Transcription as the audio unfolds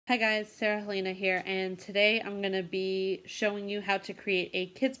Hi guys, Sarah Halina here, and today I'm going to be showing you how to create a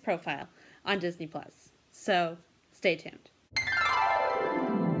kids profile on Disney+. So, stay tuned.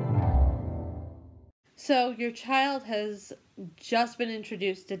 So, your child has just been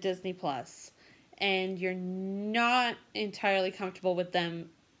introduced to Disney+, and you're not entirely comfortable with them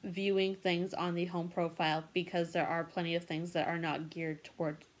viewing things on the home profile because there are plenty of things that are not geared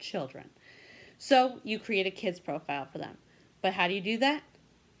toward children. So, you create a kids profile for them. But how do you do that?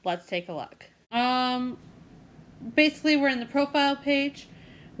 Let's take a look. Basically, we're in the profile page.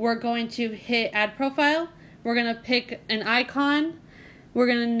 We're going to hit add profile. We're going to pick an icon. We're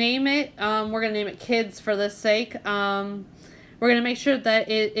going to name it. We're going to name it kids for this sake. We're going to make sure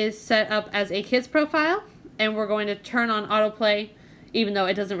that it is set up as a kids profile. And we're going to turn on autoplay, even though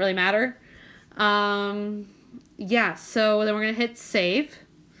it doesn't really matter. Yeah, so then we're going to hit save.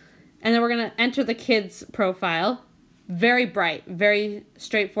 And then we're going to enter the kids profile. Very bright, very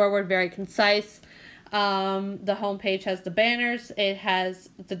straightforward, very concise. The home page has the banners. It has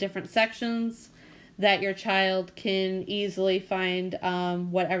the different sections that your child can easily find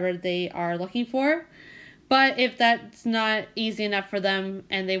whatever they are looking for. But if that's not easy enough for them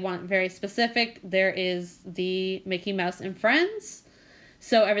and they want very specific, there is the Mickey Mouse and Friends.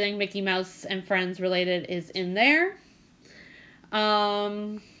 So everything Mickey Mouse and Friends related is in there.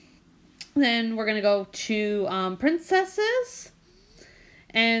 Then we're going to go to princesses.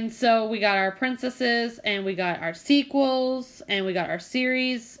 And so we got our princesses and we got our sequels and we got our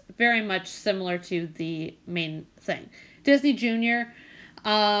series. Very much similar to the main thing. Disney Junior.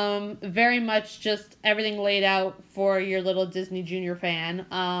 Very much just everything laid out for your little Disney Junior fan.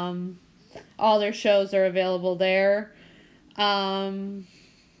 All their shows are available there.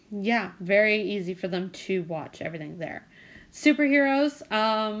 Yeah, very easy for them to watch everything there. Superheroes.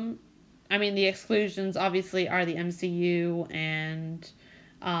 I mean, the exclusions obviously are the MCU and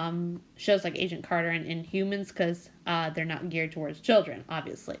shows like Agent Carter and Inhumans because they're not geared towards children,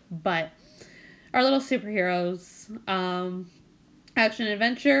 obviously. But our little superheroes, action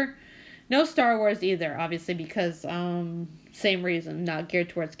adventure, no Star Wars either, obviously, because same reason, not geared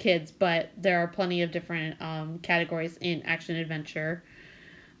towards kids. But there are plenty of different categories in action adventure.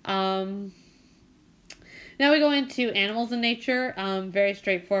 Now we go into animals in nature. Very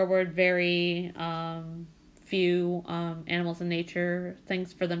straightforward, very few animals in nature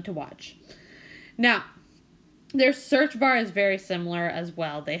things for them to watch. Now, their search bar is very similar as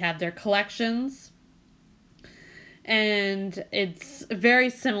well. They have their collections, and it's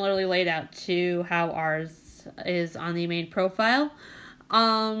very similarly laid out to how ours is on the main profile.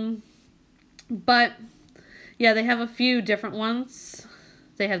 But yeah, they have a few different ones.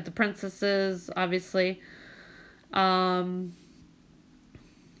 They have the princesses, obviously. And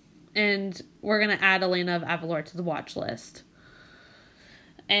we're going to add Elena of Avalor to the watch list.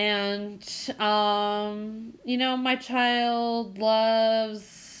 And, you know, my child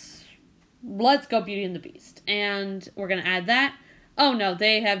loves Let's Go Beauty and the Beast. And we're going to add that. Oh no,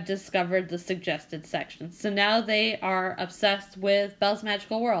 they have discovered the suggested section. So now they are obsessed with Belle's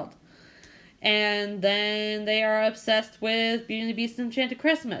Magical World. And then they are obsessed with Beauty and the Beast Enchanted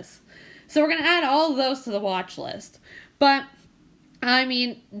Christmas. So we're going to add all of those to the watch list. But, I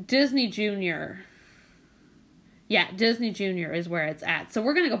mean, Disney Junior. Yeah, Disney Junior is where it's at. So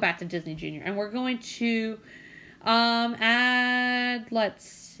we're going to go back to Disney Junior. And we're going to add, let's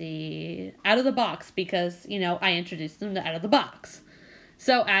see, Out of the Box. Because, you know, I introduced them to Out of the Box.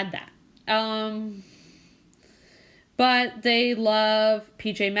 So add that. But they love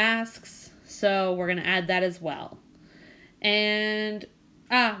PJ Masks. So we're going to add that as well. And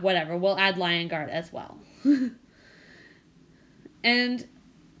whatever. We'll add Lion Guard as well. And,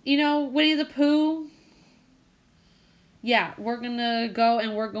 you know, Winnie the Pooh. Yeah, we're going to go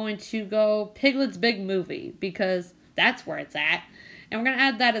and we're going to go Piglet's Big Movie. Because that's where it's at. And we're going to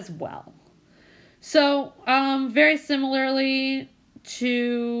add that as well. So, very similarly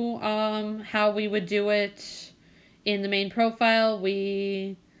to how we would do it in the main profile.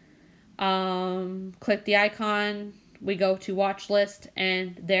 We click the icon. We go to watch list,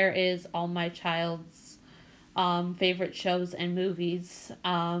 and there is all my child's favorite shows and movies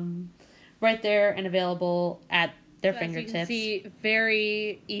right there and available at their fingertips. As you can see,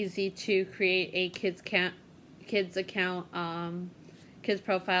 very easy to create a kids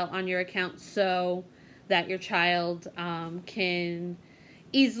profile on your account so that your child can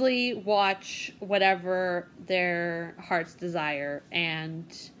easily watch whatever their hearts desire,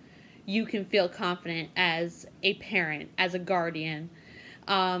 and you can feel confident as a parent, as a guardian,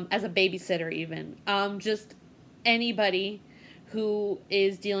 as a babysitter even. Just anybody who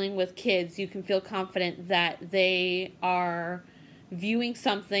is dealing with kids, you can feel confident that they are viewing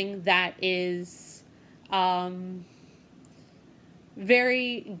something that is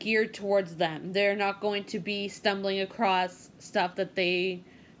very geared towards them. They're not going to be stumbling across stuff that they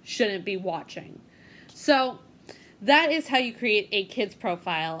shouldn't be watching. So that is how you create a kid's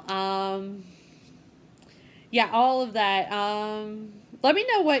profile. Yeah, all of that. Let me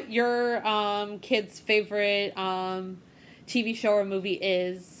know what your kid's favorite TV show or movie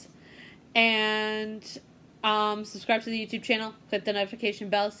is. And subscribe to the YouTube channel. Click the notification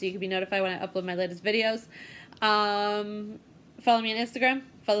bell so you can be notified when I upload my latest videos. Follow me on Instagram.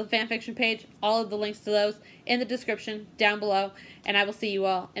 Follow the fanfiction page. All of the links to those in the description down below. And I will see you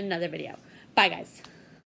all in another video. Bye, guys.